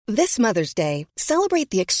This Mother's Day, celebrate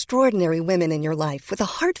the extraordinary women in your life with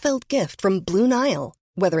a heartfelt gift from Blue Nile.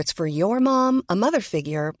 Whether it's for your mom, a mother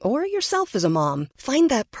figure, or yourself as a mom, find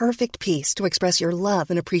that perfect piece to express your love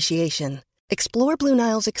and appreciation. Explore Blue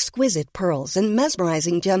Nile's exquisite pearls and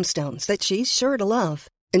mesmerizing gemstones that she's sure to love.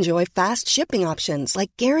 Enjoy fast shipping options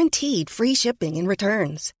like guaranteed free shipping and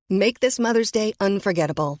returns. Make this Mother's Day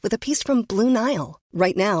unforgettable with a piece from Blue Nile.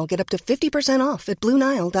 Right now, get up to 50% off at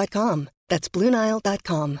BlueNile.com. That's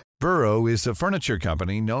BlueNile.com. Burrow is a furniture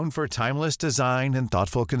company known for timeless design and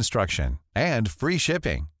thoughtful construction, and free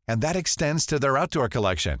shipping, and that extends to their outdoor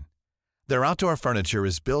collection. Their outdoor furniture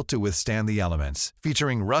is built to withstand the elements,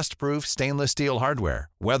 featuring rust-proof stainless steel hardware,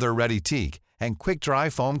 weather-ready teak, and quick-dry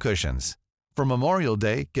foam cushions. For Memorial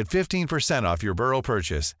Day, get 15% off your Burrow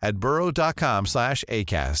purchase at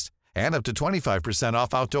burrow.com/acast, and up to 25%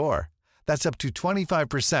 off outdoor. That's up to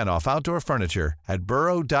 25% off outdoor furniture at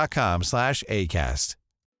burrow.com/acast.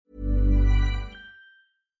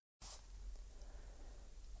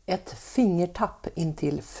 Ett fingertapp in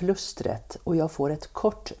till flustret och jag får ett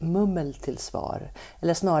kort mummel till svar.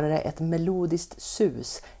 Eller snarare ett melodiskt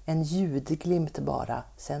sus, en ljudglimt bara,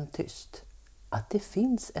 sen tyst. Att det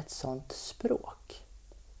finns ett sånt språk.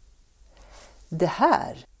 Det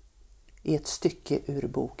här är ett stycke ur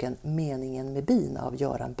boken Meningen med bin av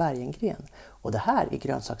Göran Bergengren. Och det här är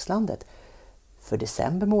Grönsakslandet för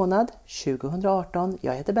december månad 2018.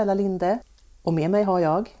 Jag heter Bella Linde och med mig har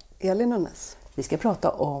jag Elin Nunnes. Vi ska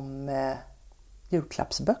prata om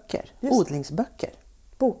julklappsböcker, odlingsböcker.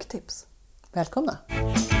 Boktips. Välkomna!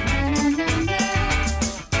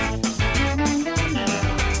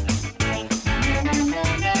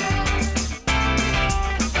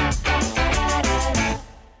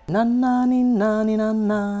 Na na ni na ni na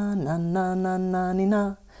na na na na na ni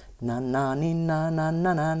na na na ni na na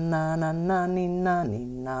na na na na na ni na ni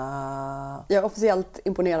na. Jag är officiellt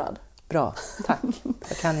imponerad. Bra, tack.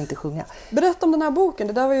 Jag kan inte sjunga. Berätta om den här boken.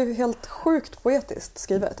 Det där var ju helt sjukt poetiskt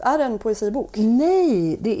skrivet. Är det en poesibok?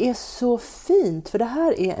 Nej, det är så fint. För det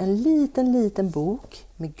här är en liten bok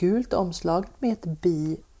med gult omslag med ett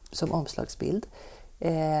bi som omslagsbild.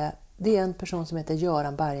 Det är en person som heter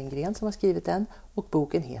Göran Bergengren som har skrivit den. Och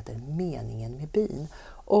boken heter Meningen med bin.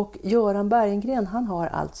 Och Göran Bergengren, han har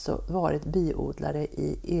alltså varit biodlare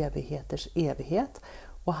i evigheters evighet.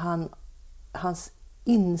 Och hans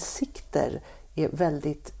insikter är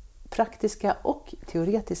väldigt praktiska och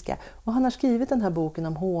teoretiska. Och han har skrivit den här boken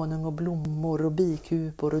om honung och blommor och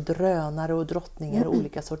bikupor och drönare och drottningar och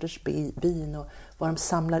olika sorters bin och vad de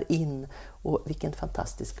samlar in och vilken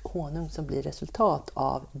fantastisk honung som blir resultat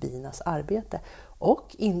av binas arbete.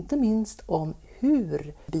 Och inte minst om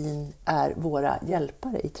hur bin är våra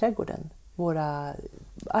hjälpare i trädgården, våra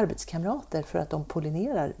arbetskamrater för att de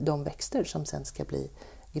pollinerar de växter som sen ska bli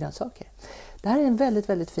grönsaker. Det här är en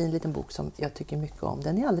väldigt fin liten bok som jag tycker mycket om.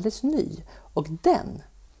 Den är alldeles ny och den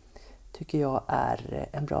tycker jag är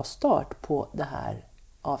en bra start på det här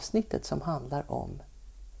avsnittet som handlar om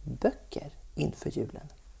böcker inför julen.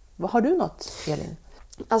 Vad har du något, Elin?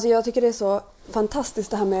 Alltså jag tycker det är så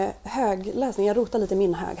fantastiskt det här med högläsning. Jag rotar lite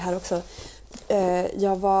min hög här också.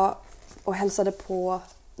 Jag var och hälsade på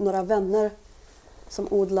några vänner som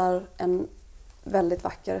odlar en väldigt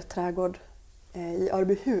vacker trädgård i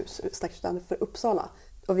Örbyhus strax utanför Uppsala.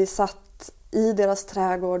 Och vi satt i deras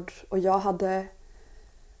trädgård och jag hade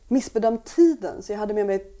missbedömt tiden. Så jag hade med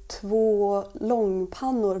mig 2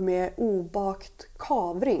 långpannor med obakt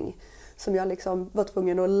kavring som jag liksom var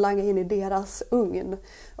tvungen att langa in i deras ugn.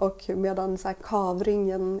 Och medan så här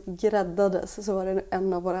kavringen gräddades så var det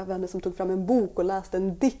en av våra vänner som tog fram en bok och läste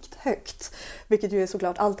en dikt högt. Vilket ju är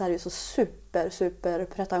såklart, allt det här är så super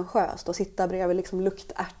pretentiöst. Att sitta bredvid liksom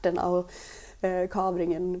luktärterna och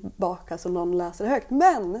kavringen bakas och någon läser högt.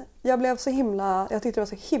 Men jag tyckte det var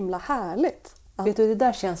så himla härligt. Vet du, det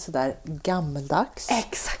där känns så där gammaldags.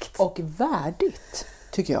 Exakt. Och värdigt,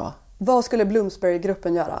 tycker jag. Vad skulle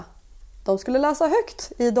Bloomsbury-gruppen göra? De skulle läsa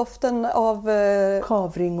högt i doften av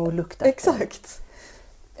kavring och luktärter. Exakt.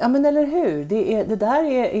 Ja, men eller hur? Det där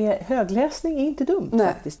är högläsning är inte dumt. Nej.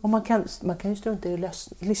 Faktiskt. Och man kan ju strunta i att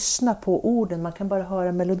lyssna på orden. Man kan bara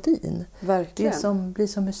höra melodin. Verkligen. Det som blir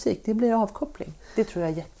som musik, det blir avkoppling. Det tror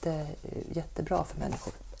jag är jättebra för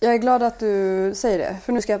människor. Jag är glad att du säger det.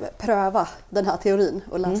 För nu ska jag pröva den här teorin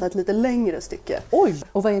och läsa ett lite längre stycke. Oj!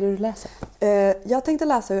 Och vad är det du läser? Jag tänkte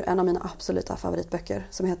läsa ur en av mina absoluta favoritböcker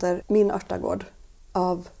som heter Min örtagård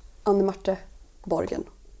av Anne-Marte Borgen.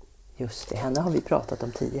 Just det, henne har vi pratat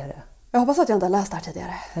om tidigare. Jag hoppas att jag inte har läst det här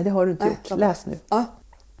tidigare. Nej, det har du inte gjort. Läs nu. Ja.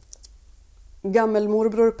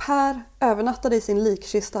 Gammelmorbror Per övernattade i sin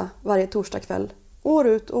likkista varje torsdagkväll. År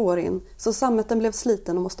ut och år in, så sammeten blev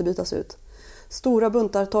sliten och måste bytas ut. Stora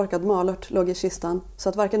buntar torkad malört låg i kistan så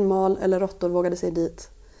att varken mal eller råttor vågade sig dit.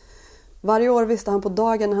 Varje år visste han på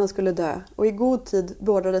dagen när han skulle dö och i god tid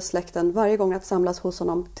beordrades släkten varje gång att samlas hos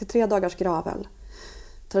honom till 3 dagars gravöl.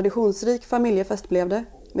 Traditionsrik familjefest blev det,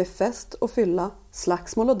 med fest och fylla,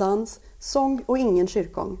 slagsmål och dans, sång och ingen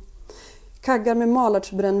kyrkång. Kaggar med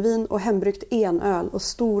malartsbrännvin och hembryggt enöl och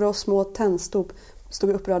stora och små tändstop stod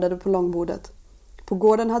uppradade på långbordet. På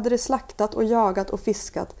gården hade det slaktat och jagat och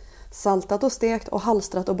fiskat, saltat och stekt och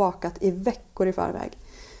halstrat och bakat i veckor i förväg.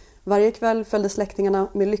 Varje kväll följde släktingarna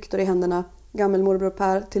med lyktor i händerna, gammelmorbror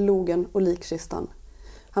Per till logen och likkistan.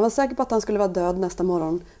 Han var säker på att han skulle vara död nästa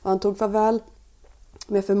morgon och han tog farväl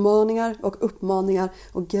med förmaningar och uppmaningar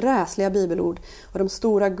och gräsliga bibelord och de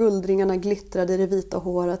stora guldringarna glittrade i det vita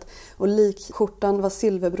håret och likskjortan var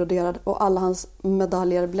silverbroderad och alla hans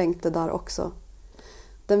medaljer blänkte där också.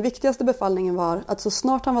 Den viktigaste befallningen var att så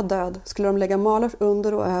snart han var död skulle de lägga malört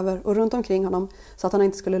under och över och runt omkring honom så att han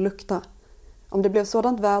inte skulle lukta. Om det blev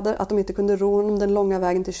sådant väder att de inte kunde ro honom den långa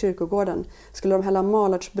vägen till kyrkogården skulle de hälla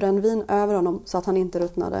malartsbrännvin över honom så att han inte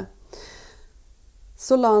ruttnade.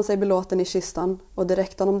 Så la han sig belåten i kistan och det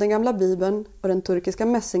räckte honom den gamla bibeln och den turkiska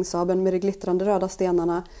mässingsabeln med de glittrande röda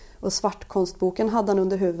stenarna och svartkonstboken hade han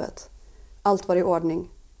under huvudet. Allt var i ordning.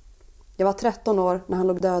 Jag var 13 år när han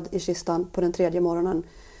låg död i kistan på den 3:e morgonen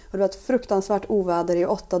och det var ett fruktansvärt oväder i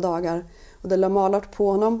 8 dagar och det la malört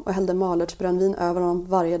på honom och hällde malartsbrännvin över honom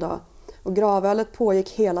varje dag. Och gravölet pågick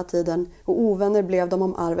hela tiden och ovänner blev de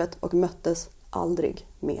om arvet och möttes aldrig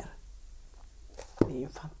mer. Det är ju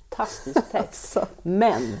fantastiskt text.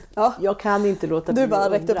 Men jag kan inte låta bli. Du bara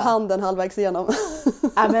räckte upp handen halvvägs igenom.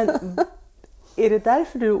 Ja, men, är det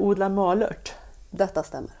därför du odlar malört? Detta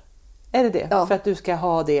stämmer. Är det det? Ja. För att du ska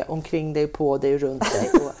ha det omkring dig, på dig, runt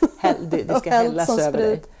dig och det ska hällas över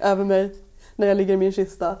dig? Över mig när jag ligger i min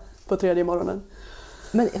kista på 3:e morgonen.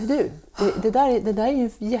 Men du, det där är ju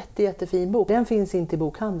en jättefin bok. Den finns inte i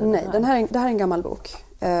bokhandeln. Nej, det här är en gammal bok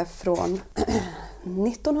från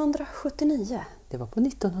 1979. Det var på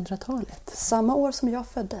 1900-talet. Samma år som jag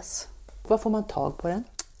föddes. Var får man tag på den?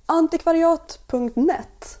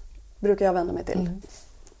 Antikvariat.net brukar jag vända mig till. Mm.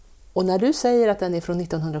 Och när du säger att den är från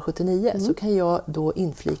 1979 så kan jag då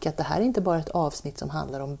inflika att det här är inte bara ett avsnitt som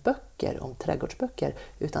handlar om böcker, om trädgårdsböcker,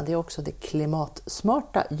 utan det är också det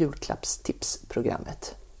klimatsmarta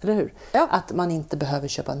julklappstipsprogrammet. Eller hur? Ja. Att man inte behöver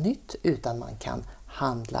köpa nytt utan man kan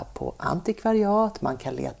handla på antikvariat, man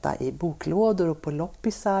kan leta i boklådor och på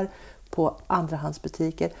loppisar, på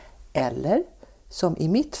andrahandsbutiker eller som i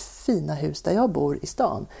mitt fina hus där jag bor i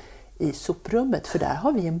stan, i soprummet, för där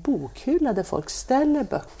har vi en bokhylla där folk ställer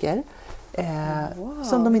böcker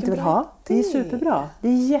som de inte vill ha. Det är superbra. Det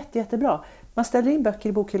är jättebra. Man ställer in böcker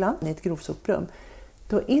i bokhyllan i ett grovsoprum.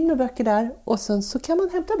 Då in med böcker där och sen så kan man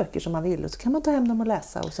hämta böcker som man vill och så kan man ta hem dem och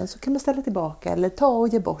läsa och sen så kan man ställa tillbaka eller ta och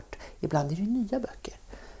ge bort. Ibland är det nya böcker.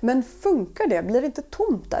 Men funkar det? Blir det inte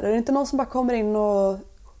tomt där? Är det inte någon som bara kommer in och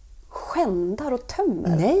skändar och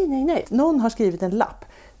tömmer? Nej. Någon har skrivit en lapp.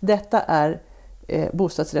 Detta är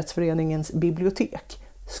bostadsrättsföreningens bibliotek.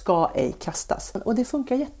 Ska ej kastas. Och det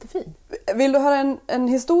funkar jättefint. Vill du höra en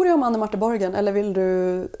historia om Anne-Marteborgen eller vill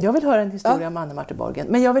du... Jag vill höra en historia om Anne-Marteborgen.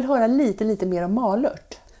 Men jag vill höra lite mer om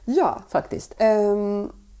malört. Ja. Faktiskt.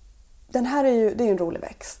 Den här är ju en rolig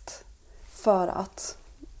växt. För att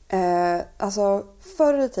alltså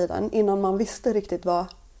förr i tiden, innan man visste riktigt vad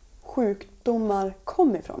sjukdomar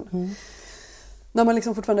kom ifrån. När man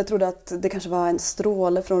liksom fortfarande trodde att det kanske var en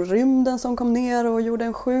stråle från rymden som kom ner och gjorde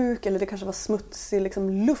en sjuk. Eller det kanske var smutsig liksom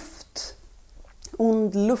luft.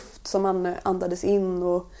 Ond luft som man andades in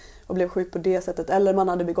och blev sjuk på det sättet. Eller man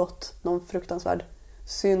hade begått någon fruktansvärd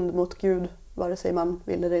synd mot Gud. Vare sig man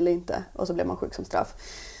ville det eller inte. Och så blev man sjuk som straff.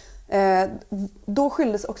 Då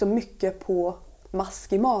skylldes också mycket på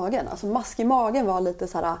mask i magen. Alltså mask i magen var lite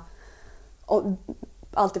så här...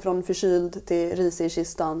 Allt ifrån förkyld till ris i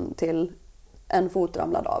kistan till... en fot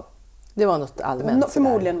ramlad av. Det var något allmänt.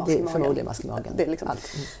 Förmodligen mask i magen. Förmodligen mask i magen. Det är liksom.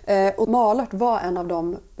 Och malört var en av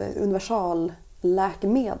de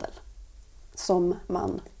universalläkemedel som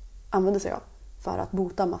man använde sig av för att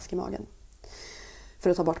bota mask i magen. För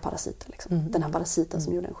att ta bort parasiter. Liksom. Den här parasiten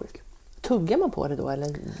som gjorde en sjuk. Tuggar man på det då?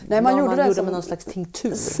 Eller? Nej, man gjorde det som med någon slags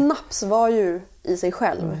tinktur. Snaps var ju i sig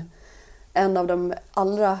själv en av de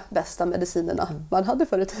allra bästa medicinerna man hade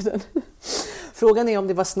förr i tiden. Frågan är om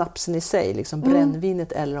det var snapsen i sig, liksom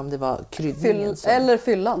brännvinet, eller om det var kryddningen. Eller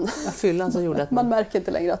fyllan. Ja, fyllan som gjorde att man märker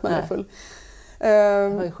inte längre att man är full.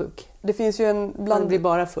 Man är sjuk. Det finns ju en... Man blir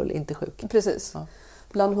bara full, inte sjuk. Precis. Ja.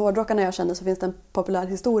 Bland hårdrockarna jag känner så finns det en populär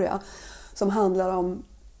historia som handlar om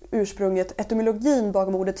ursprunget, etymologin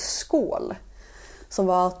bakom ordet skål. Som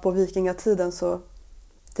var att på vikingatiden så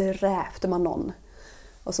dräpte man någon.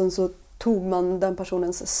 Och sen så tog man den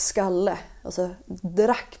personens skalle och så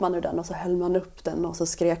drack man ur den och så höll man upp den och så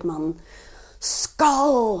skrek man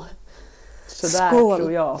skål! Så där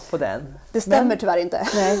tror jag på den. Det stämmer tyvärr inte.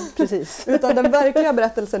 Nej, precis. Utan den verkliga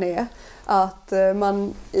berättelsen är att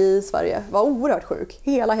man i Sverige var oerhört sjuk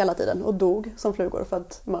hela tiden och dog som flugor för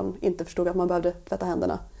att man inte förstod att man behövde tvätta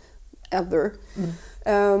händerna. Ever.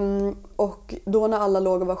 Och då när alla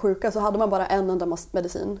låg och var sjuka så hade man bara en enda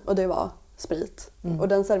medicin och det var sprit. Och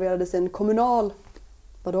den serverades i en kommunal...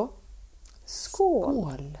 Vadå?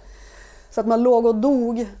 Skål. Så att man låg och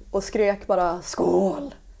dog och skrek bara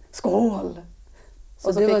skål, skål. Så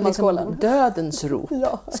och så det fick var man liksom skålen. Dödens rop.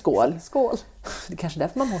 Ja, skål. Skål. Det är kanske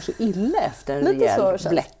därför man mår så illa efter en lite rejäl så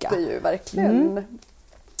bläcka. Det ju verkligen.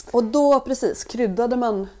 Och då precis kryddade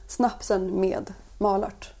man snapsen med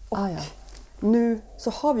malört. Och nu så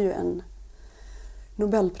har vi ju en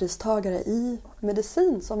Nobelpristagare i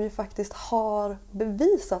medicin som ju faktiskt har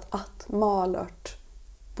bevisat att malört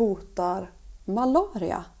botar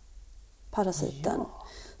malaria, parasiten. Ja.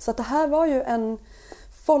 Så att det här var ju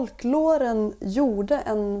folklåren gjorde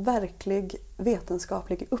en verklig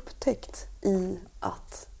vetenskaplig upptäckt i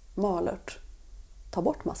att malört tar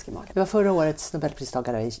bort mask i magen. Det var förra årets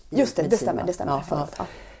Nobelpristagare i just det, medicin, det stämmer.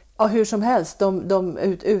 Ja, hur som helst,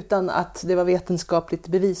 utan att det var vetenskapligt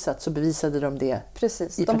bevisat så bevisade de det.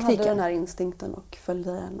 Precis, i praktiken. De hade den här instinkten och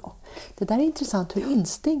följde den. Det där är intressant hur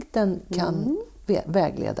instinkten kan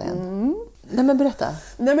vägleda en. Nej, men berätta.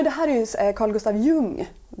 Nej, men det här är ju Carl Gustav Jung,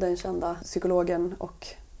 den kända psykologen och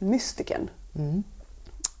mystikern.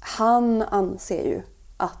 Han anser ju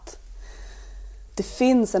att det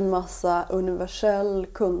finns en massa universell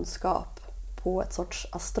kunskap på ett sorts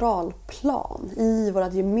astralplan i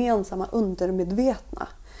vårt gemensamma undermedvetna.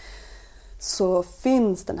 Så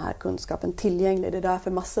finns den här kunskapen tillgänglig. Det är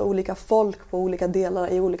därför massa olika folk i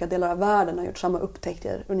olika delar av världen har gjort samma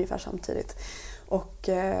upptäckter ungefär samtidigt. Och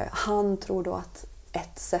han tror då att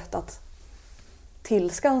ett sätt att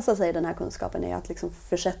tillskansa sig den här kunskapen är att liksom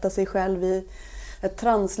försätta sig själv i ett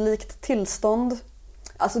translikt tillstånd.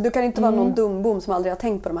 Alltså du kan inte vara någon dumbom som aldrig har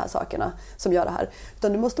tänkt på de här sakerna som gör det här.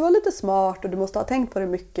 Utan du måste vara lite smart och du måste ha tänkt på det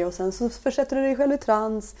mycket och sen så försätter du dig själv i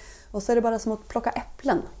trans och så är det bara som att plocka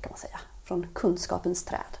äpplen kan man säga från kunskapens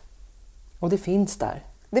träd. Och det finns där.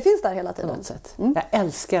 Det finns där hela tiden. På något sätt. Jag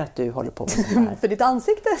älskar att du håller på med det här. För ditt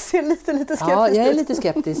ansikte ser lite skeptiskt ut. Ja, jag är lite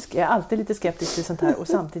skeptisk. Jag är alltid lite skeptisk till sånt här. Och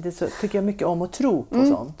samtidigt så tycker jag mycket om att tro på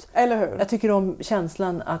sånt. Eller hur? Jag tycker om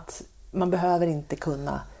känslan att man behöver inte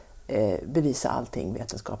kunna bevisa allting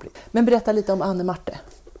vetenskapligt. Men berätta lite om Anne Marte.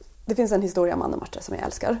 Det finns en historia om Anne Marte som jag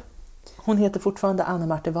älskar. Hon heter fortfarande Anne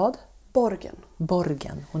Marte vad?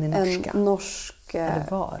 Borgen. Hon är norska. En norsk Eller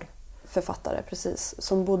var? Författare, precis.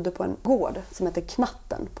 Som bodde på en gård som heter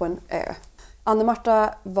Knatten på en ö. Anne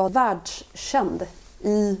Marte var världskänd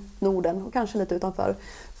i Norden och kanske lite utanför.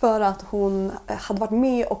 För att hon hade varit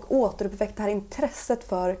med och återuppväckt det här intresset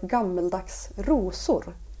för gammeldags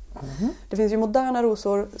rosor. Det finns ju moderna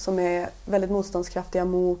rosor som är väldigt motståndskraftiga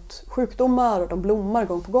mot sjukdomar och de blommar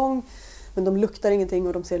gång på gång. Men de luktar ingenting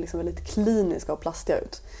och de ser liksom väldigt kliniska och plastiga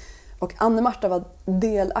ut. Och Anne Marte var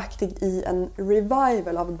delaktig i en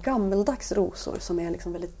revival av gammeldags rosor som är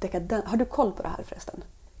liksom väldigt dekadent. Har du koll på det här förresten?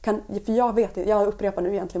 För jag vet inte, jag upprepar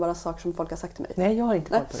nu egentligen bara saker som folk har sagt till mig. Nej, jag har inte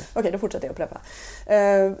koll på det. Okej, då fortsätter jag upprepa.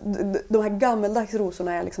 De här gammeldags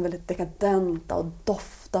rosorna är liksom väldigt dekadenta och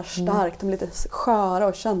doftar starkt. De är lite sköra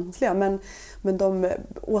och känsliga men de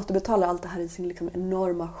återbetalar allt det här i sin liksom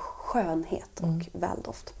enorma skönhet och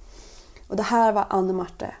väldoft. Och det här var Anne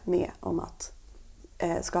Marte med om att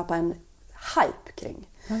skapa en hype kring.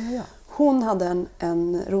 Ja. Hon hade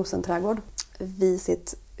en rosenträdgård vid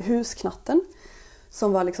sitt hus Knatten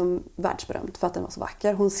som var liksom världsberömt för att den var så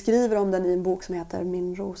vacker. Hon skriver om den i en bok som heter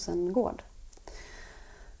Min rosengård.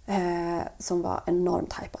 Som var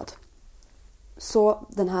enormt hypad. Så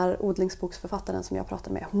den här odlingsboksförfattaren som jag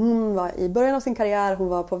pratade med, hon var i början av sin karriär, hon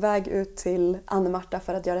var på väg ut till Anne Marte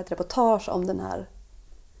för att göra ett reportage om den här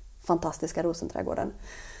fantastiska rosenträdgården.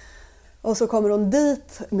 Och så kommer hon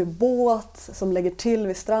dit med båt som lägger till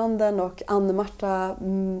vid stranden och Anne Marte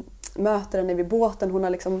möter henne vid båten. Hon har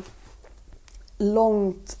liksom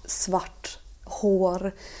långt svart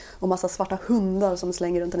hår och massa svarta hundar som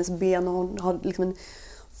slänger runt hennes ben och hon har liksom en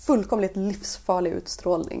fullkomligt livsfarlig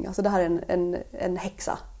utstrålning. Alltså det här är en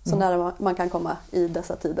häxa så nära man kan komma i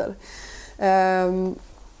dessa tider.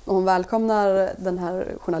 Och hon välkomnar den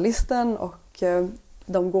här journalisten och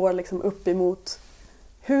de går liksom upp emot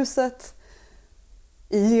huset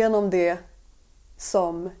igenom det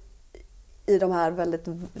som i de här väldigt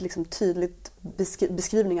liksom tydligt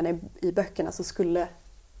beskrivningarna i böckerna så skulle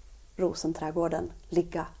rosenträdgården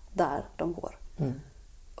ligga där de går.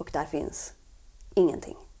 Och där finns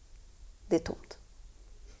ingenting. Det är tomt.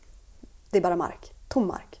 Det är bara mark. Tom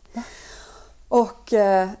mark. Ja. Och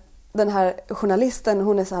den här journalisten,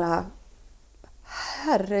 hon är så här: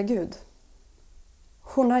 herregud.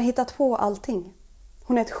 Hon har hittat på allting.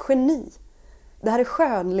 Hon är ett geni. Det här är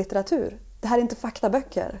skönlitteratur. Det här är inte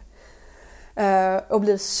faktaböcker. Och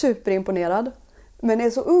blir superimponerad. Men är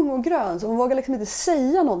så ung och grön så hon vågar liksom inte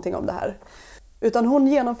säga någonting om det här. Utan hon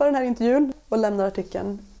genomför den här intervjun och lämnar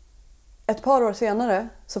artikeln. Ett par år senare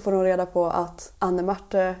så får hon reda på att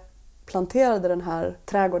Anne-Marte planterade den här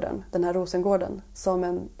trädgården, den här rosengården, som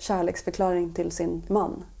en kärleksförklaring till sin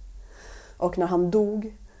man. Och när han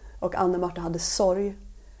dog och Anne-Marte hade sorg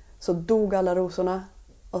så dog alla rosorna.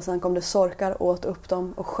 Och sen kom det sorkar, åt upp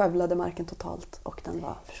dem och skövlade marken totalt. Och den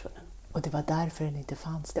var försvunnen. Och det var därför den inte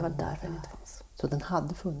fanns. Det var därför den inte fanns. Så den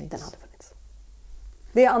hade funnits? Den hade funnits.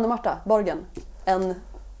 Det är Anne-Marta Borgen. En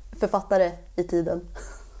författare i tiden.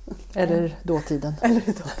 Eller dåtiden. Eller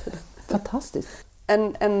dåtiden. Fantastiskt.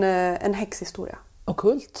 En häxhistoria.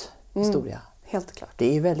 Ockult historia. Helt klart.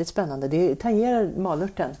 Det är väldigt spännande. Det tangerar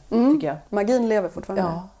malörten, tycker jag. Magin lever fortfarande.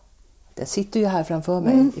 Ja. Den sitter ju här framför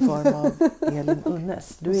mig i form av Elin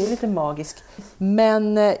Unnes. Du är lite magisk.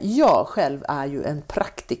 Men jag själv är ju en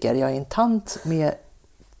praktiker. Jag är en tant med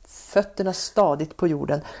fötterna stadigt på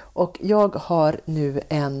jorden. Och jag har nu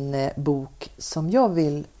en bok som jag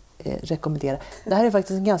vill rekommendera. Det här är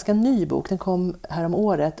faktiskt en ganska ny bok. Den kom här om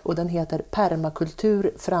året och den heter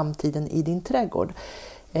Permakultur, framtiden i din trädgård.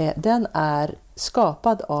 Den är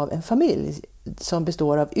skapad av en familj som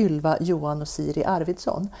består av Ylva, Johan och Siri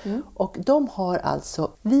Arvidsson. Och de har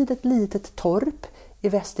alltså vid ett litet torp i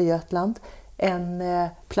Västergötland en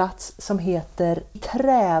plats som heter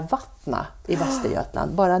Trävattna i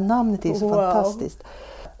Västergötland. Bara namnet är så fantastiskt.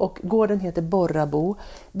 Och gården heter Borrabo.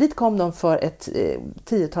 Dit kom de för ett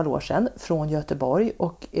 10-tal år sedan från Göteborg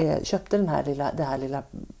och köpte det här lilla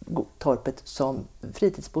torpet som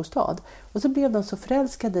fritidsbostad. Och så blev de så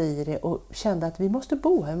förälskade i det och kände att vi måste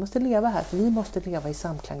bo här, vi måste leva här, för vi måste leva i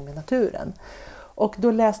samklang med naturen. Och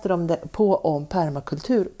då läste de på om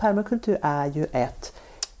permakultur. Permakultur är ju ett...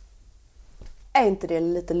 Är inte det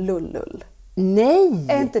lite lullull? Nej!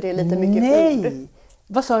 Är inte det lite mycket ord?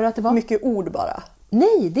 Vad sa du att det var? Mycket ord bara.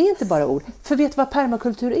 Nej, det är inte bara ord. För vet du vad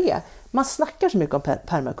permakultur är? Man snackar så mycket om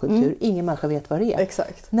permakultur, ingen människa vet vad det är.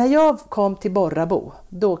 Exakt. När jag kom till Borrabo,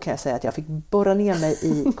 då kan jag säga att jag fick borra ner mig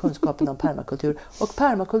i kunskapen om permakultur. Och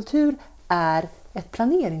permakultur är ett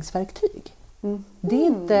planeringsverktyg. Det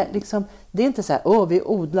är inte så här, vi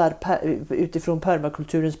odlar utifrån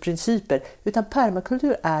permakulturens principer, utan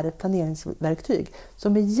permakultur är ett planeringsverktyg. Så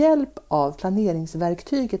med hjälp av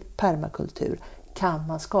planeringsverktyget permakultur kan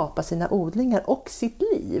man skapa sina odlingar och sitt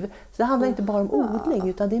liv. Så det handlar inte bara om odling,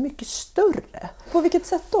 utan det är mycket större. På vilket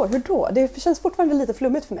sätt då? Hur då? Det känns fortfarande lite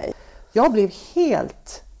flummigt för mig. Jag blev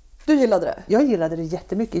helt... Du gillade det? Jag gillade det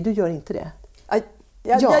jättemycket. Du gör inte det?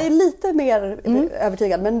 Jag är lite mer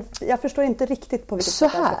övertygad, men jag förstår inte riktigt på vilket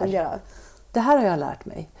sätt det ska fungera. Det här har jag lärt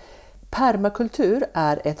mig. Permakultur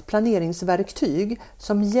är ett planeringsverktyg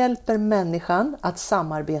som hjälper människan att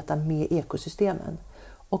samarbeta med ekosystemen.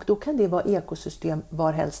 Och då kan det vara ekosystem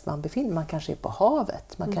var helst man befinner. Man kanske är på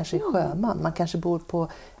havet, man kanske är sjöman, man kanske bor på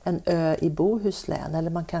en ö i Bohuslän eller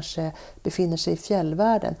man kanske befinner sig i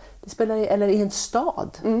fjällvärlden. Eller i en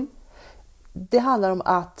stad. Det handlar om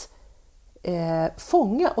att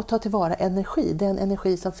fånga och ta tillvara energi, den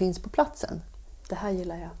energi som finns på platsen. Det här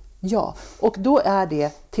gillar jag. Ja, och då är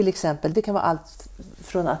det till exempel, det kan vara allt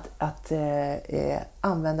från att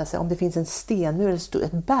använda sig, om det finns en stenmur eller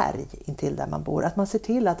ett berg intill där man bor, att man ser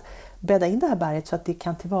till att bädda in det här berget så att det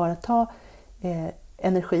kan tillvarata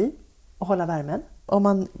energi och hålla värmen. Om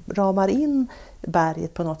man ramar in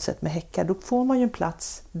berget på något sätt med häckar, då får man ju en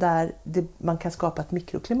plats där man kan skapa ett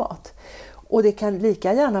mikroklimat. Och det kan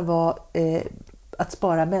lika gärna vara att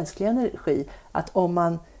spara mänsklig energi, att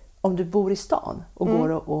om du bor i stan och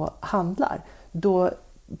går och handlar, då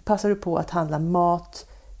passar du på att handla mat,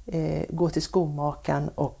 gå till skomakaren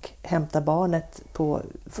och hämta barnet på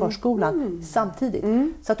förskolan samtidigt.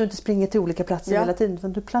 Så att du inte springer till olika platser hela tiden,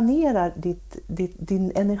 utan du planerar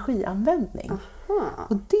din energianvändning. Aha.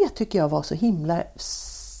 Och det tycker jag var så himla...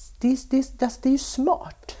 Det är ju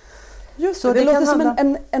smart. Just det låter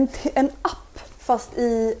som en app fast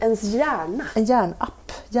i ens hjärna. En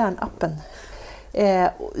hjärnappen.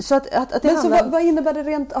 Så vad innebär det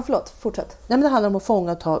rent... fortsätt. Nej, men det handlar om att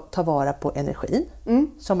fånga och ta vara på energin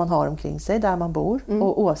som man har omkring sig där man bor.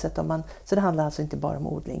 Och oavsett så det handlar alltså inte bara om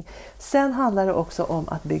odling. Sen handlar det också om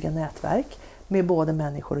att bygga nätverk med både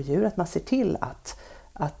människor och djur. Att man ser till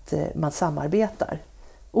att man samarbetar.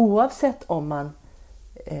 oavsett om man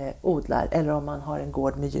odlar eller om man har en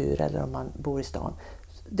gård med djur eller om man bor i stan.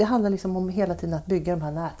 Det handlar liksom om hela tiden att bygga de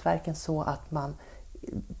här nätverken så att man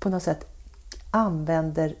på något sätt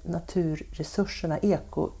använder naturresurserna,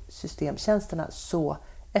 ekosystemtjänsterna så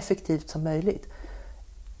effektivt som möjligt.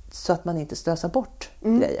 Så att man inte slösar bort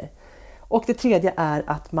grejer. Och det tredje är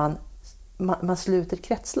att man sluter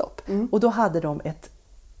kretslopp. Och då hade de ett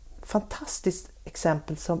fantastiskt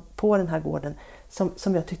exempel på den här gården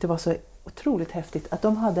som jag tyckte var så otroligt häftigt. Att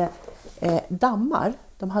de hade dammar,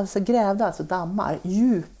 de hade så grävda alltså dammar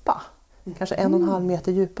djupa, kanske 1,5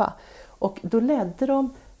 meter djupa. Och då ledde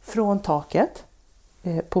de från taket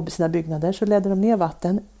på sina byggnader, så ledde de ner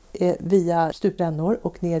vatten via stuprännor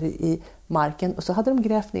och ner i marken. Och så hade de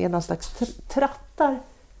grävt ner någon slags trattar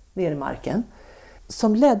ner i marken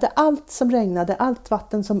som ledde allt som regnade, allt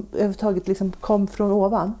vatten som överhuvudtaget liksom kom från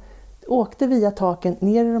ovan, åkte via taken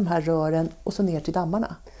ner i de här rören och så ner till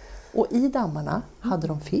dammarna. Och i dammarna hade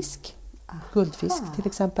de fisk, guldfisk till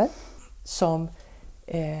exempel, som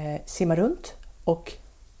simmar runt och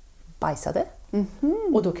bajsade.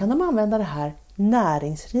 Och då kan de använda det här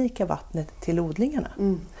näringsrika vattnet till odlingarna.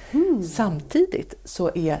 Samtidigt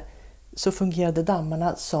så fungerade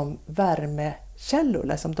dammarna som värmekällor.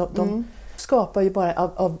 Liksom de skapar ju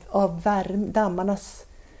bara av dammarnas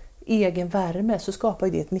egen värme, så skapar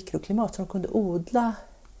ju det ett mikroklimat så de kunde odla.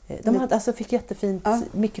 De fick jättefint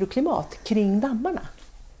mikroklimat kring dammarna.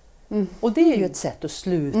 Och det är ju ett sätt att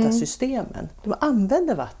sluta systemen. De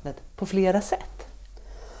använder vattnet på flera sätt.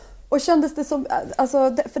 Och kändes det som,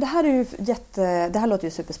 alltså, för det här är ju det här låter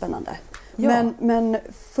ju superspännande. Ja. Men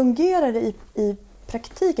fungerar det i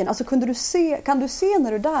praktiken? Alltså kan du se när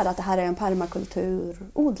du är där att det här är en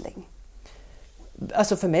permakulturodling?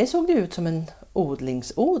 Alltså för mig såg det ut som en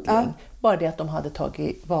odlingsodling. Ja. Bara det att de hade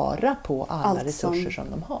tagit vara på alla resurser som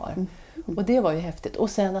de har. Och det var ju häftigt. Och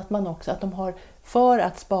sen att man också, att de har, för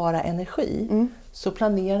att spara energi, så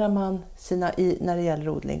planerar man när det gäller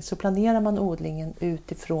odling, så planerar man odlingen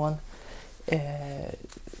utifrån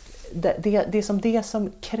det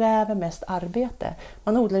som kräver mest arbete.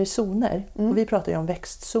 Man odlar i zoner, och vi pratar ju om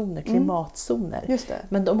växtzoner, klimatzoner. Just det.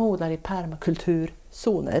 Men de odlar i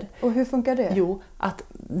permakulturzoner. Och hur funkar det? Jo, att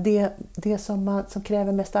det som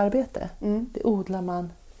kräver mest arbete, det odlar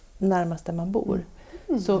man närmast där man bor.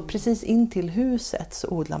 Så precis in till huset så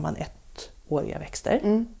odlar man 1-åriga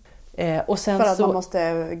växter. Och sen för att man måste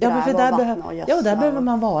gräva och vattna och gödsla. Ja, där behöver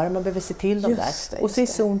man man behöver se till dem där. Och så i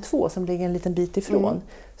zon 2 som ligger en liten bit ifrån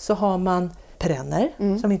så har man perenner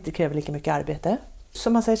som inte kräver lika mycket arbete. Så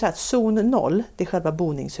man säger så här, zon 0 det är själva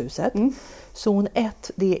boningshuset. Zon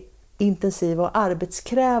 1 det är intensiva och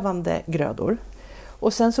arbetskrävande grödor.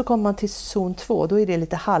 Och sen så kommer man till zon 2, då är det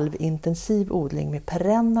lite halvintensiv odling med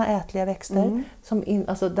perenna ätliga växter.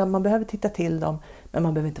 Alltså där man behöver titta till dem, men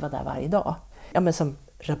man behöver inte vara där varje dag. Ja, men som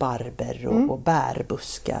rabarber och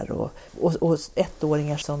bärbuskar och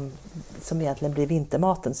 1-åringar som egentligen blir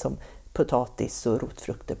vintermaten, som potatis och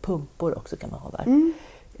rotfrukter, pumpor också kan man ha där.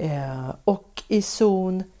 Och i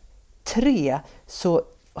zon 3 så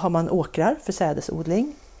har man åkrar för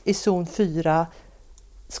sädesodling. I zon 4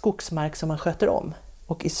 skogsmark som man sköter om.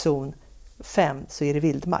 Och i zon 5 så är det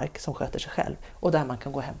vildmark som sköter sig själv. Och där man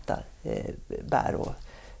kan gå och hämta bär och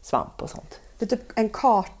svamp och sånt. Det är typ en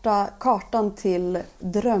kartan till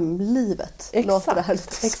drömlivet. Exakt, låter det här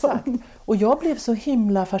lite exakt. Och jag blev så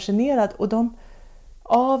himla fascinerad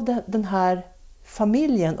av den här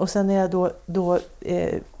familjen. Och sen när jag då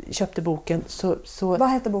köpte boken så... Vad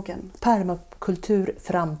heter boken? Permakultur,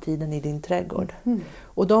 framtiden i din trädgård.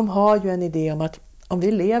 Och de har ju en idé om att om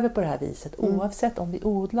vi lever på det här viset, oavsett om vi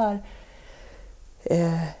odlar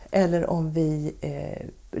eller om vi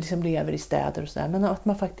liksom lever i städer och sådär, men att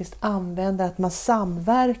man faktiskt att man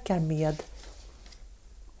samverkar med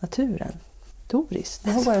naturen. Doris,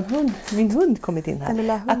 nu har bara min hund kommit in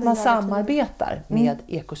här. Att man samarbetar med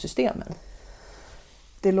ekosystemen.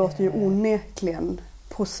 Det låter ju onekligen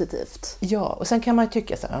positivt. Ja, och sen kan man ju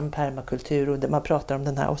tycka så här, om permakultur, och man pratar om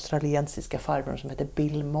den här australiensiska farbrorn som heter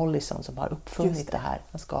Bill Mollison som har uppfunnit det här,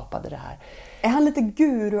 han skapade det här. Är han lite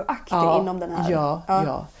guruaktig inom den här?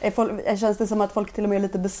 Ja. Känns det som att folk till och med är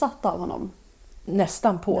lite besatta av honom?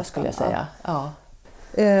 Nästan skulle jag säga. Ja.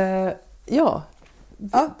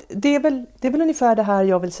 Det är väl ungefär det här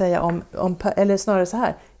jag vill säga om eller snarare så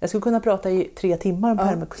här. Jag skulle kunna prata i 3 timmar om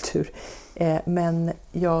permakultur. Men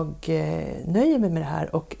jag nöjer mig med det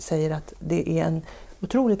här och säger att det är en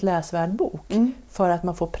otroligt läsvärd bok. För att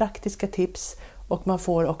man får praktiska tips och man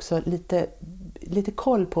får också lite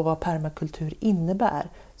koll på vad permakultur innebär.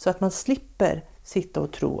 Så att man slipper sitta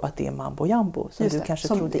och tro att det är mambo jambo. Som du kanske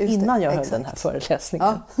trodde innan jag höll den här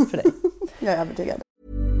föreläsningen för dig. Jag är övertygad.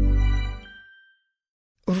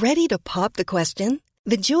 Ready to pop the question?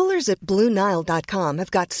 The jewelers at BlueNile.com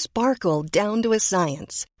have got sparkle down to a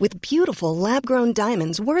science with beautiful lab-grown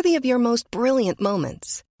diamonds worthy of your most brilliant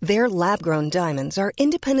moments. Their lab-grown diamonds are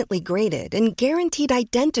independently graded and guaranteed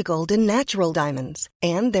identical to natural diamonds,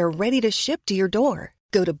 and they're ready to ship to your door.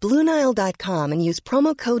 Go to BlueNile.com and use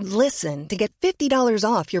promo code LISTEN to get $50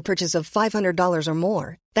 off your purchase of $500 or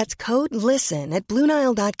more. That's code LISTEN at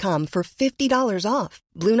BlueNile.com for $50 off.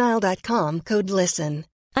 BlueNile.com, code LISTEN.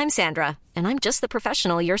 I'm Sandra, and I'm just the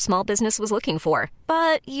professional your small business was looking for.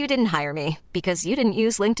 But you didn't hire me because you didn't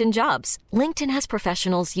use LinkedIn Jobs. LinkedIn has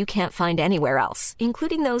professionals you can't find anywhere else,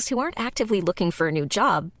 including those who aren't actively looking for a new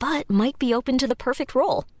job, but might be open to the perfect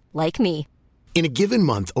role, like me. In a given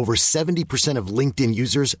month, over 70% of LinkedIn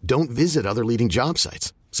users don't visit other leading job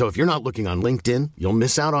sites. So if you're not looking on LinkedIn, you'll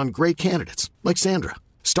miss out on great candidates like Sandra.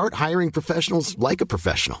 Start hiring professionals like a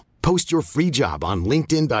professional. Post your free job on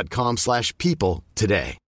linkedin.com/people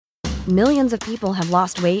today. Millions of people have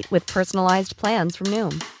lost weight with personalized plans from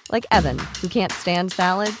Noom. Like Evan, who can't stand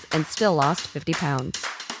salads and still lost 50 pounds.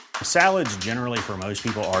 Salads generally for most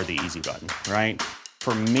people are the easy button, right?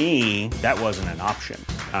 For me, that wasn't an option.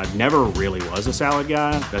 I never really was a salad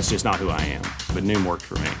guy. That's just not who I am. But Noom worked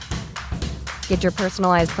for me. Get your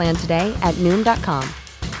personalized plan today at Noom.com.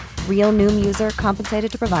 Real Noom user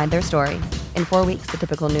compensated to provide their story. In 4 weeks, the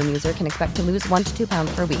typical Noom user can expect to lose 1 to 2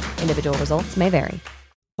 pounds per week. Individual results may vary.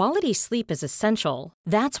 Quality sleep is essential.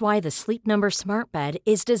 That's why the Sleep Number Smart Bed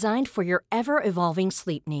is designed for your ever-evolving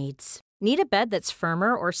sleep needs. Need a bed that's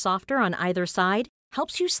firmer or softer on either side?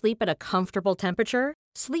 Helps you sleep at a comfortable temperature?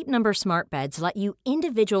 Sleep Number Smart Beds let you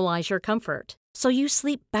individualize your comfort, so you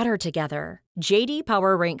sleep better together. J.D.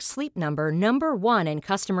 Power ranks Sleep Number number 1 in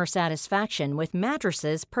customer satisfaction with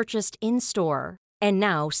mattresses purchased in-store. And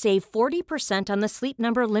now, save 40% on the Sleep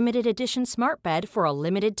Number Limited Edition Smart Bed for a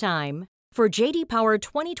limited time. For J.D. Power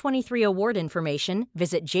 2023 award information,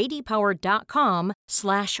 visit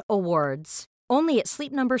jdpower.com/awards. Only at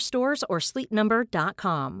Sleep Number stores or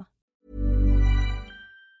sleepnumber.com.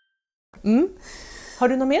 Har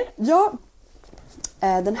du något mer? Ja,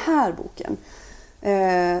 den här boken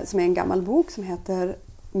som är en gammal bok som heter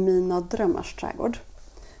Mina drömmars trädgård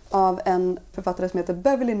av en författare som heter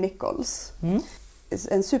Beverly Nichols.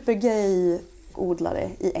 En supergay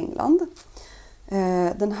odlare i England.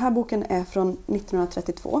 Den här boken är från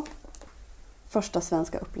 1932. Första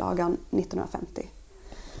svenska upplagan 1950.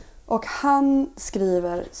 Och han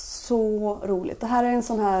skriver så roligt. Det här är en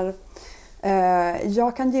sån här...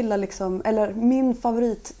 jag kan gilla liksom... Eller min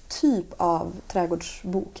favorittyp av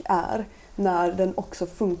trädgårdsbok är när den också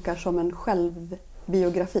funkar som en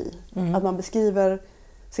självbiografi. Att man beskriver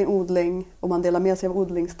sin odling och man delar med sig av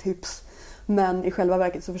odlingstips. Men i själva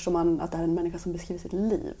verket så förstår man att det här är en människa som beskriver sitt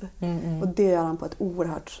liv. Och det gör han på ett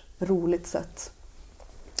oerhört roligt sätt.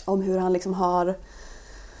 Om hur han liksom har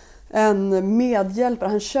en medhjälpare.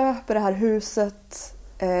 Han köper det här huset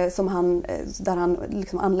där han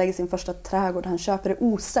liksom anlägger sin första trädgård. Han köper det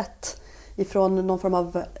osett ifrån någon form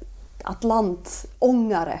av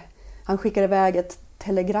atlantångare. Han skickar iväg ett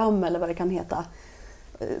telegram eller vad det kan heta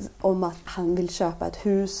om att han vill köpa ett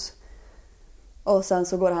hus. Och sen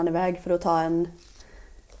så går han iväg för att ta en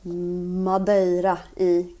madeira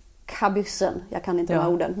i kabyssen. Jag kan inte de här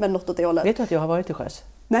orden, men något åt det hållet. Vet du att jag har varit i sjöss?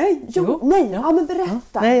 Nej, nej. Ja, men berätta.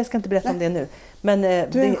 Ja. Nej, jag ska inte berätta om det nu. Men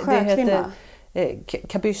du är en sjökvinna.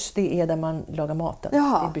 Kabyss, det är där man lagar maten.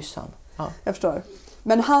 Jaha. Det är byssan. Ja. Jag förstår.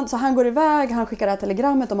 Men han går iväg, han skickar det här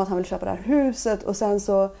telegrammet om att han vill köpa det här huset och sen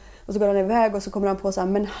så går han iväg och så kommer han på så här,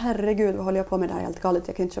 men herregud, vad håller jag på med, det här är helt galet,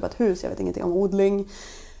 jag kan inte köpa ett hus, jag vet ingenting om odling.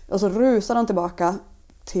 Och så rusar han tillbaka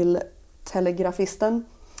till telegrafisten.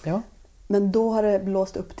 Ja. Men då har det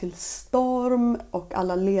blåst upp till storm och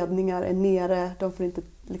alla ledningar är nere. De får inte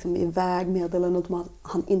liksom iväg meddelanden om att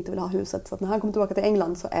han inte vill ha huset. Så att när han kommer tillbaka till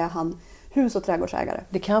England så är han hus- och trädgårdsägare.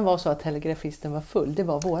 Det kan vara så att telegrafisten var full. Det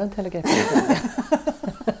var våran telegrafist.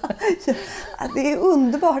 Det är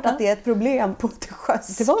underbart att det är ett problem på till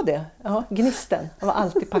sjöss. Det var det. Ja, gnisten. Han var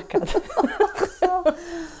alltid packad.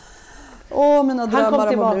 Mina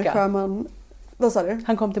drömmar om att bli sjöman. Vad sa du?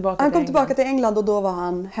 Han kom tillbaka till England och då var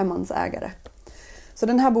han hemmansägare. Så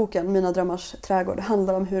den här boken, Mina drömmars trädgård,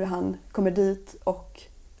 handlar om hur han kommer dit och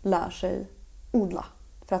lär sig odla.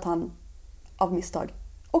 För att han av misstag,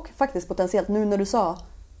 och faktiskt potentiellt, nu när du sa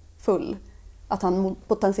full, att han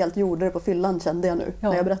potentiellt gjorde det på fyllan, kände jag nu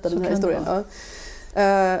när jag berättade den här historien. Ja.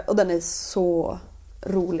 Och den är så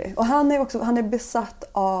rolig. Och han är besatt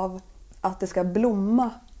av att det ska blomma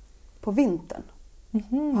på vintern.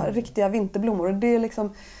 Riktiga vinterblommor. Och det är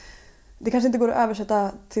liksom, det kanske inte går att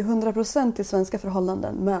översätta till 100% i svenska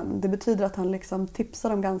förhållanden, men det betyder att han liksom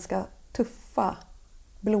tipsar om ganska tuffa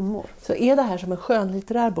blommor. Så är det här som en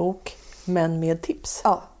skönlitterär bok men med tips?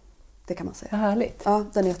 Ja, det kan man säga. Vad härligt. Ja,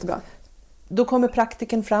 den är jättebra. Då kommer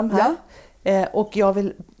praktiken fram här. Och jag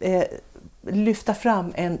vill lyfta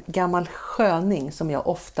fram en gammal sköning som jag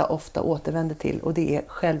ofta återvänder till. Och det är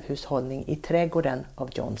Självhushållning i trädgården av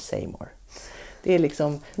John Seymour. Det är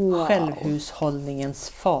liksom självhushållningens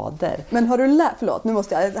fader. Men har du läst, förlåt nu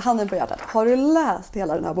måste jag, handen på hjärtat. Har du läst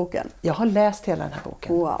hela den här boken? Jag har läst hela den här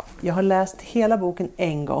boken. Wow. Jag har läst hela boken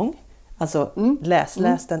en gång. Alltså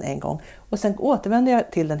läst den en gång. Och sen återvänder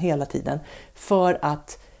jag till den hela tiden. För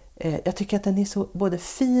att jag tycker att den är så både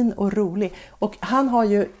fin och rolig. Och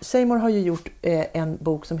Seymour har ju gjort en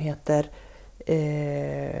bok som heter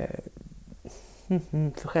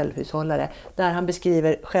för självhushållare. Där han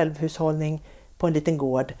beskriver självhushållning på en liten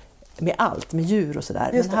gård med allt, med djur och sådär.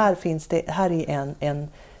 Men här är en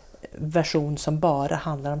version som bara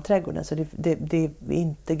handlar om trädgården. Så det är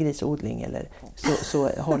inte grisodling eller så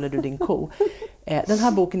håller du din ko. Den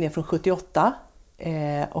här boken är från 78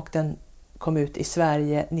 och den kom ut i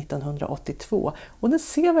Sverige 1982. Och den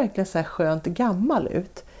ser verkligen så här skönt gammal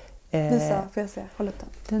ut. Visa, får jag se? Håll upp den.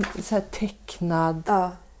 Den är så här tecknad.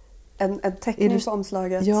 Ja, en teckning på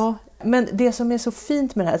omslaget. Ja, men det som är så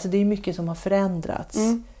fint med det här, alltså det är mycket som har förändrats.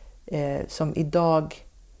 Som idag,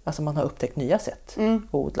 alltså man har upptäckt nya sätt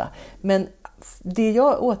att odla. Men det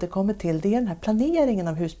jag återkommer till, det är den här planeringen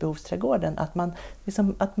av husbehovsträdgården.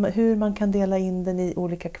 Hur man kan dela in den i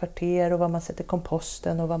olika kvarter och var man sätter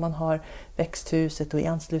komposten och var man har växthuset och i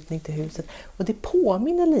anslutning till huset. Och det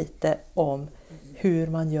påminner lite om hur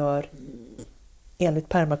man gör enligt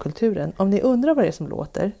permakulturen. Om ni undrar vad det är som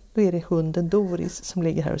låter, då är det hunden Doris som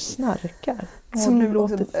ligger här och snarkar. Som nu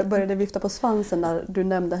också började vifta på svansen när du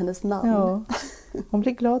nämnde hennes namn. Ja, hon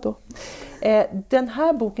blir glad då. Den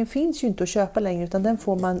här boken finns ju inte att köpa längre, utan den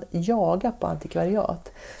får man jaga på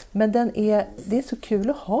antikvariat. Men det är så kul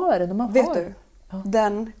att ha den. Om Vet du,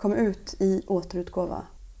 den kom ut i återutgåva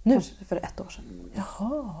nu? Kanske för 1 år sedan.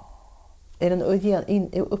 Jaha. Är den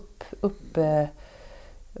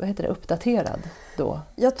uppdaterad då?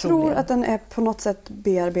 Jag tror att den är på något sätt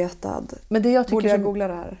bearbetad. Men det jag tycker borde jag googla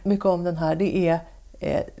det här? Mycket om den här, det är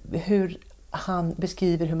hur han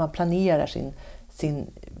beskriver hur man planerar sin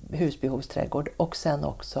husbehovsträdgård och sen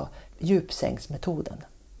också djupsängsmetoden.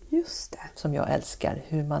 Just det. Som jag älskar.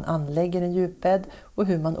 Hur man anlägger en djupbädd och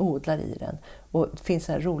hur man odlar i den. Och det finns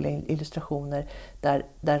här roliga illustrationer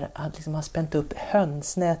där han liksom har spänt upp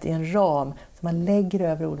hönsnät i en ram som man lägger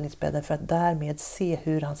över odlingsbädden för att därmed se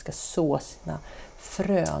hur han ska så sina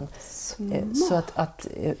frön. Så att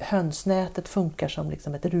hönsnätet funkar som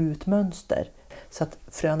liksom ett rutmönster. Så att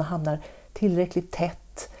fröna hamnar tillräckligt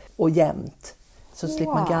tätt och jämnt. Så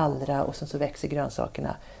slipper man gallra och sen så växer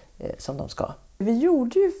grönsakerna som de ska. Vi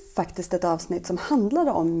gjorde ju faktiskt ett avsnitt som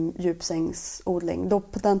handlade om djupsängsodling. Då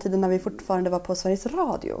på den tiden när vi fortfarande var på Sveriges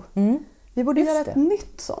Radio. Vi borde göra ett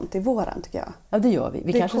nytt sånt i våren tycker jag. Ja, det gör vi.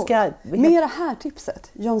 Vi kanske ska... Med det här tipset,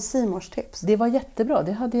 John Seymours tips. Det var jättebra.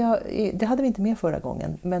 Det hade vi inte med förra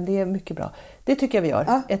gången. Men det är mycket bra. Det tycker jag vi gör.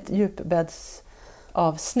 Ja. Ett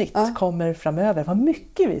djupbäddsavsnitt kommer framöver. Vad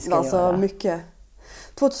mycket vi ska göra. Mycket.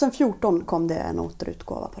 2014 kom det en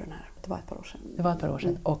återutgåva på den här. Det var ett par år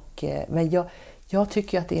sedan. Och, men jag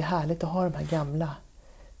tycker att det är härligt att ha de här gamla.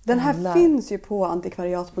 Den här finns ju på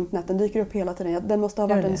antikvariat.net. Den dyker upp hela tiden. Den måste ha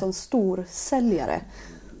varit en sån stor säljare.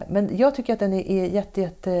 Men jag tycker att den är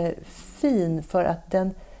jättefin för att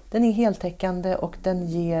den är heltäckande och den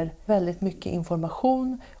ger väldigt mycket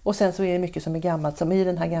information. Och sen så är det mycket som är gammalt. Som i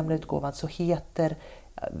den här gamla utgåvan så heter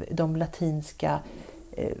de latinska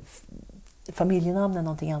familjenamnen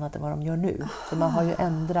någonting annat än vad de gör nu. Så man har ju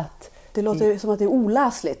ändrat. Det låter ju som att det är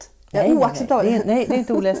oläsligt. Nej, det är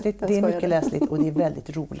inte oläsligt. Det är mycket läsligt och det är väldigt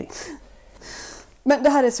roligt. Men det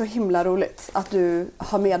här är så himla roligt att du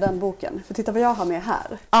har med den boken. För titta vad jag har med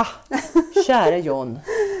här. Kära John.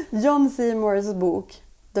 John Seymours bok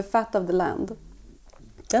The Fat of the Land.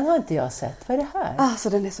 Den har inte jag sett. Vad är det här? Alltså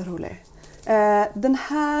den är så rolig. Den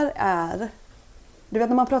här är... Du vet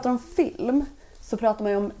när man pratar om film så pratar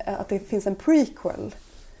man ju om att det finns en prequel.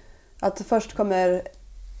 Att först kommer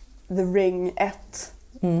The Ring 1.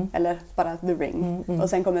 Eller bara The Ring. Och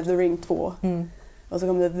sen kommer The Ring 2. Och så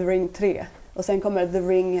kommer The Ring 3. Och sen kommer The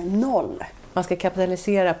Ring 0. Man ska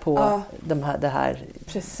kapitalisera på det här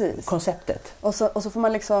konceptet. Och så får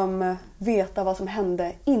man liksom veta vad som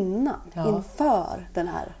hände innan. Inför den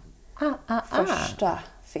här första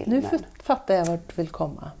filmen. Nu fattar jag vart du vill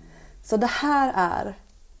komma. Så det här är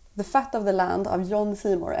The Fat of the Land av John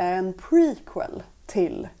Seymour. Är en prequel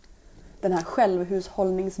till den här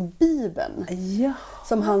självhushållningsbibeln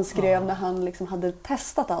som han skrev när han liksom hade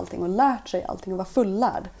testat allting och lärt sig allting och var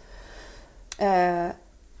fullärd.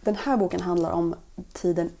 Den här boken handlar om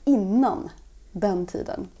tiden innan den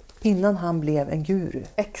tiden. Innan han blev en guru.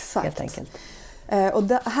 Exakt. Helt enkelt. Och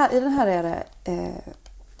i den här är det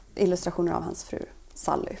illustrationer av hans fru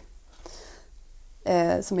Sally.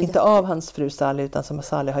 Inte av hans fru Sally utan som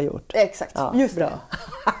Sally har gjort. Exakt, ja, just bra.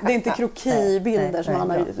 Det är inte krokibilder som han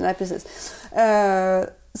har gjort. Nej, precis.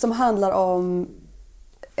 Som handlar om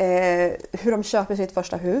hur de köper sitt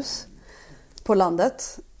första hus på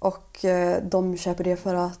landet. Och de köper det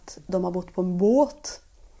för att de har bott på en båt.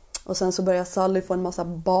 Och sen så börjar Sally få en massa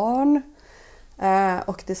barn.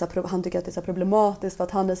 Och han tycker att det är så problematiskt för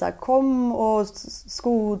att han är så här: kom och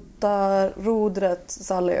skota rodret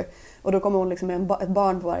Sally. Och då kommer hon liksom med ett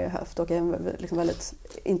barn på varje höft och är en liksom väldigt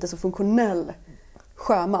inte så funktionell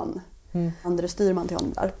sjöman. Andre styrman till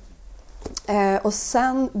honom där. Och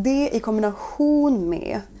sen det i kombination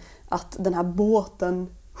med att den här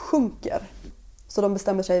båten sjunker. Så de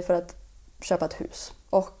bestämmer sig för att köpa ett hus.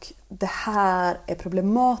 Och det här är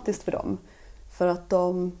problematiskt för dem. För att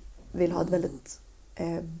de vill ha ett väldigt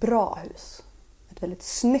bra hus. Ett väldigt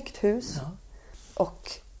snyggt hus. Ja.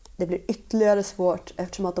 Och det blir ytterligare svårt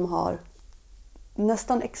eftersom att de har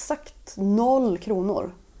nästan exakt 0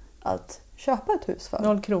 kronor att köpa ett hus för.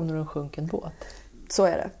 0 kronor och en sjunken båt. Så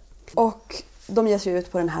är det. Och de ger sig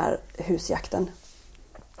ut på den här husjakten.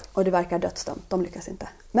 Och det verkar dödsdömt. De lyckas inte.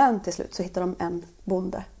 Men till slut så hittar de en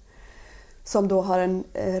bonde. Som då har en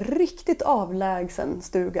riktigt avlägsen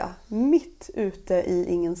stuga mitt ute i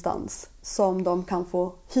ingenstans. Som de kan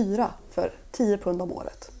få hyra för 10 pund om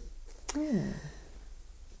året.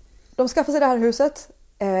 De skaffar sig det här huset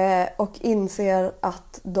och inser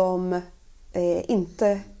att de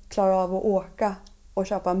inte klarar av att åka och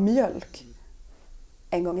köpa mjölk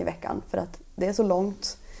en gång i veckan. För att det är så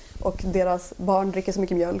långt och deras barn dricker så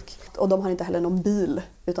mycket mjölk. Och de har inte heller någon bil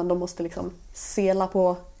utan de måste liksom sela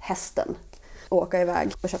på hästen och åka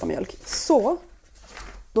iväg och köpa mjölk. Så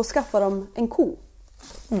då skaffar de en ko.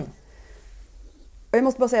 Och jag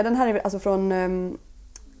måste bara säga, den här är alltså från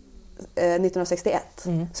 1961.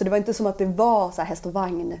 Så det var inte som att det var så här häst- och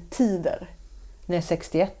vagntider. Nej,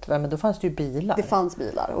 61, men då fanns det ju bilar. Det fanns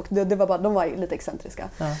bilar och det var bara, de var lite excentriska.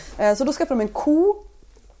 Ja. Så då skaffade de en ko.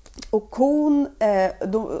 Och kon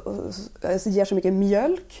ger så mycket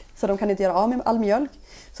mjölk så de kan inte göra av med all mjölk.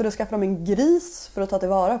 Så då skaffar de en gris för att ta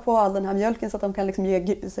tillvara på all den här mjölken så att de kan liksom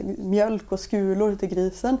ge mjölk och skulor till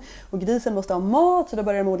grisen. Och grisen måste ha mat så då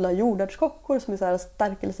börjar de odla jordärtskockor som är så här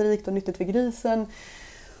stärkelserikt och nyttigt för grisen.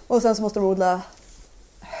 Och sen så måste de odla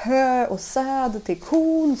hö och säd till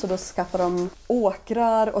kon så då skaffar de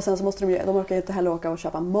åkrar och sen så måste de orkar inte heller åka och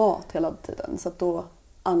köpa mat hela tiden så att då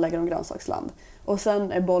anlägger de grönsaksland. Och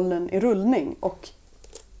sen är bollen i rullning och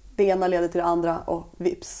det ena leder till det andra och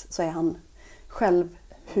vips så är han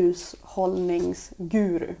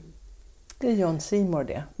självhushållningsguru. Det är John Seymour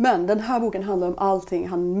det. Men den här boken handlar om allting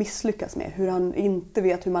han misslyckas med. Hur han inte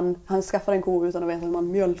vet han skaffar en ko utan att veta hur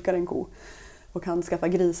man mjölkar en ko. Och han skaffar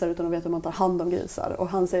grisar utan att veta hur man tar hand om grisar. Och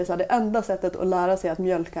han säger så här, det enda sättet att lära sig att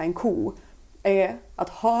mjölka en ko är att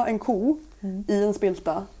ha en ko i en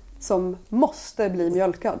spilta som måste bli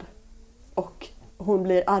mjölkad. Och hon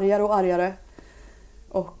blir argare och argare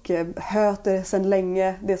och höter sen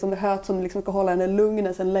länge. Det som är höt som liksom ska hålla henne lugn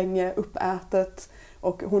är sen länge uppätet.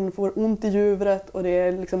 Och hon får ont i djuret och det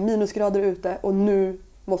är liksom minusgrader ute och nu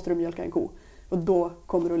måste du mjölka en ko. Och då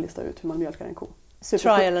kommer du att lista ut hur man mjölkar en ko.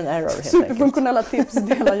 Trial and error helt superfunktionella tips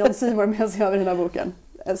delar John Seymour med sig över den här boken.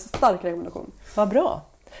 En stark rekommendation. Vad bra.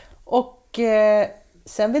 Och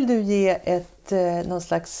sen vill du ge någon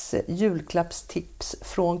slags julklappstips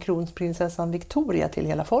från kronprinsessan Victoria till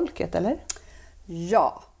hela folket, eller?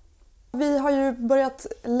 Ja. Vi har ju börjat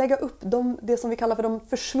lägga upp det som vi kallar för de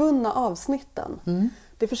försvunna avsnitten.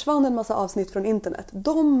 Det försvann en massa avsnitt från internet.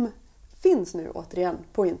 De finns nu återigen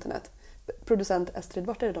på internet. Producent Estrid,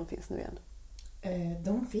 vart är det de finns nu igen?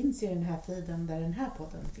 De finns i den här feeden där den här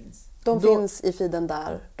podden finns. De finns i feeden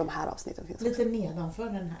där de här avsnitten finns. Lite nedanför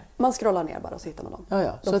den här. Man scrollar ner bara och så hittar man dem.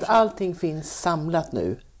 Ja. Så att allting finns samlat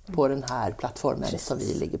nu på den här plattformen som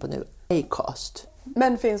vi ligger på nu. Acast.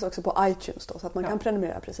 Men finns också på iTunes då, så att man kan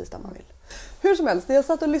prenumerera precis där man vill. Hur som helst, jag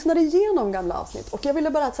satt och lyssnade igenom gamla avsnitt och jag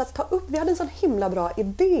ville bara ta upp, vi hade en sån himla bra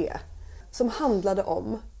idé som handlade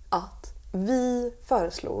om att vi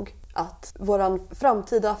föreslog att våran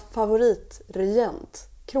framtida favoritregent,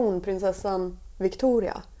 kronprinsessan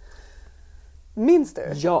Victoria, minns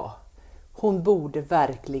du? Ja, hon borde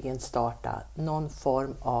verkligen starta någon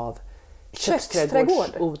form av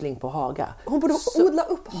köksträdgårdsodling på Haga. Hon borde odla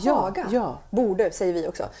upp Haga. Ja. Borde, säger vi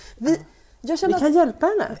också. Vi kan hjälpa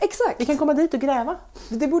henne. Exakt. Vi kan komma dit och gräva.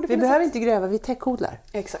 Vi behöver inte gräva, vi täckodlar.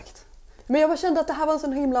 Exakt. Men jag bara kände att det här var en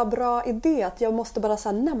sån himla bra idé att jag måste bara så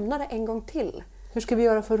här nämna det en gång till. Hur ska vi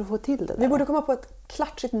göra för att få till det där? Vi borde komma på ett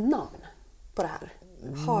klatschigt namn på det här.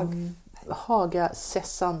 Haga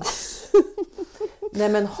Sessans... Nej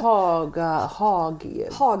men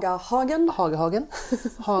Hagahagen. Haggan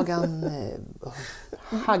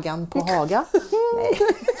på Haga. Nej.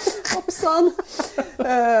 Hoppsan.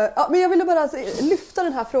 Ja, men jag ville bara lyfta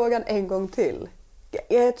den här frågan en gång till.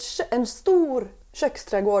 En stor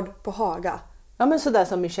köksträdgård på Haga. Ja, men sådär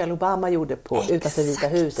som Michelle Obama gjorde utanför Vita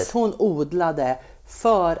huset. Hon odlade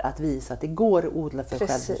för att visa att det går att odla för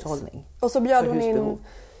självhushållning. Och så bjöd hon in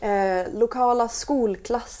lokala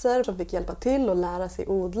skolklasser som fick hjälpa till och lära sig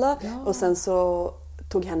odla. Ja. Och sen så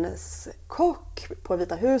tog hennes kock på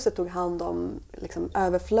Vita huset tog hand om liksom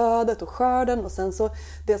överflödet och skörden. Och sen så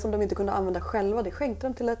det som de inte kunde använda själva, det skänkte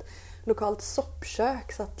de till ett lokalt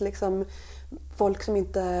soppkök. Så att liksom folk som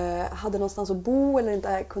inte hade någonstans att bo eller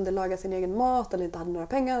inte kunde laga sin egen mat eller inte hade några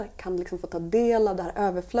pengar kan liksom få ta del av det här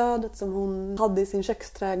överflödet som hon hade i sin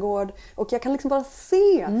köksträdgård. Och jag kan liksom bara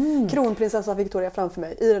se kronprinsessa Victoria framför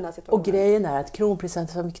mig i den här situationen. Och grejen är att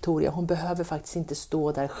kronprinsessa Victoria, hon behöver faktiskt inte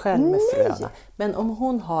stå där själv med fröna. Men om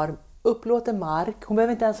hon har upplåten mark, hon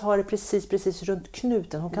behöver inte ens ha det precis runt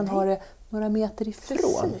knuten. Hon kan ha det några meter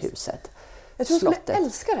ifrån huset. Jag tror hon skulle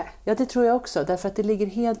älska det. Ja, det tror jag också. Därför att det ligger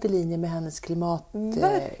helt i linje med hennes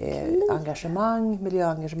klimatengagemang,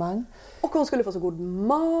 miljöengagemang. Och hon skulle få så god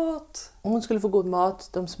mat. Hon skulle få god mat.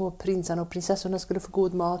 De små prinsarna och prinsessorna skulle få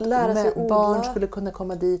god mat. Lära sig odla. Barn skulle kunna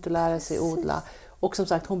komma dit och lära sig odla. Och som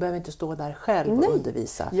sagt, hon behöver inte stå där själv och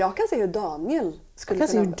undervisa. Jag kan se hur Daniel skulle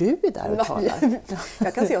kunna... Jag kan se hur du är där och talar.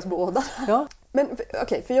 Jag kan se oss båda. Ja. Men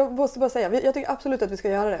okej, för jag måste bara säga, jag tycker absolut att vi ska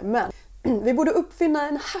göra det. Men vi borde uppfinna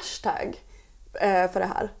en hashtag för det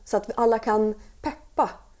här. Så att alla kan peppa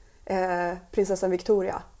prinsessan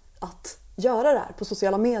Victoria att göra det här på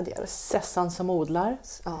sociala medier. Sessan som odlar.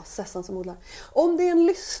 Ja, Sessan som odlar. Om det är en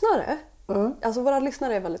lyssnare, alltså våra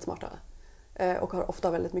lyssnare är väldigt smarta och har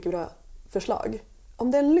ofta väldigt mycket bra förslag.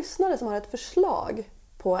 Om det är en lyssnare som har ett förslag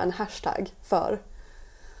på en hashtag för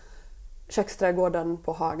köksträdgården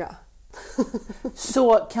på Haga.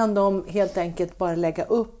 Så kan de helt enkelt bara lägga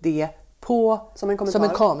upp det som en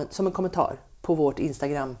kommentar på vårt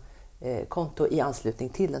Instagram-konto i anslutning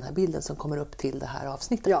till den här bilden som kommer upp till det här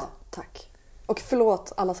avsnittet. Ja, tack. Och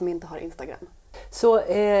förlåt alla som inte har Instagram. Så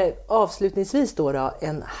avslutningsvis då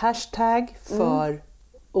en hashtag för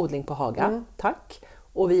odling på Haga. Tack.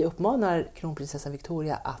 Och vi uppmanar kronprinsessan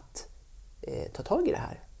Victoria att ta tag i det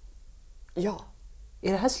här. Ja.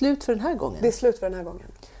 Är det här slut för den här gången? Det är slut för den här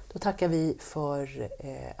gången. Då tackar vi för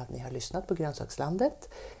att ni har lyssnat på Grönsakslandet.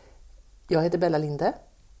 Jag heter Bella Linde.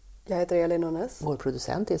 Jag heter Elin Nunnes. Vår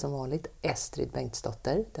producent är som vanligt Estrid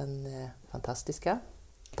Bengtsdotter, den fantastiska.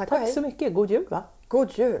 Tack så mycket. God jul, va? God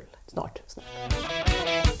jul. Snart.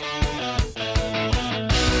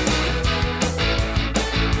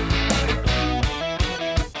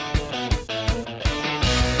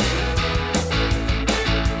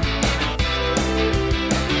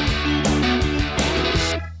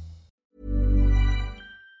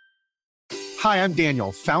 Hi, I'm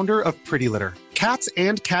Daniel, founder of Pretty Litter. Cats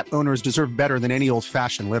and cat owners deserve better than any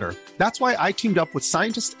old-fashioned litter. That's why I teamed up with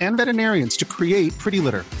scientists and veterinarians to create Pretty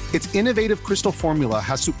Litter. Its innovative crystal formula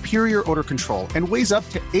has superior odor control and weighs up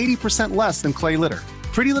to 80% less than clay litter.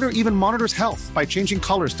 Pretty Litter even monitors health by changing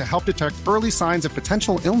colors to help detect early signs of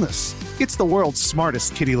potential illness. It's the world's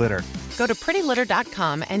smartest kitty litter. Go to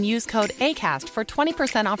prettylitter.com and use code ACAST for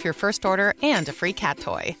 20% off your first order and a free cat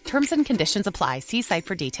toy. Terms and conditions apply. See site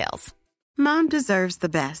for details. Mom deserves the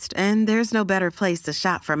best, and there's no better place to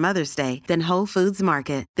shop for Mother's Day than Whole Foods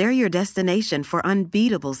Market. They're your destination for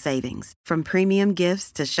unbeatable savings, from premium gifts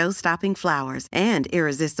to show-stopping flowers and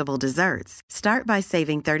irresistible desserts. Start by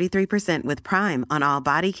saving 33% with Prime on all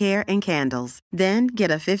body care and candles. Then get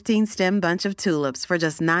a 15-stem bunch of tulips for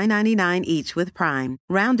just $9.99 each with Prime.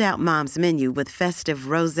 Round out Mom's menu with festive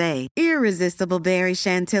rosé, irresistible berry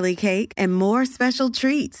chantilly cake, and more special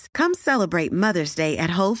treats. Come celebrate Mother's Day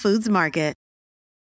at Whole Foods Market.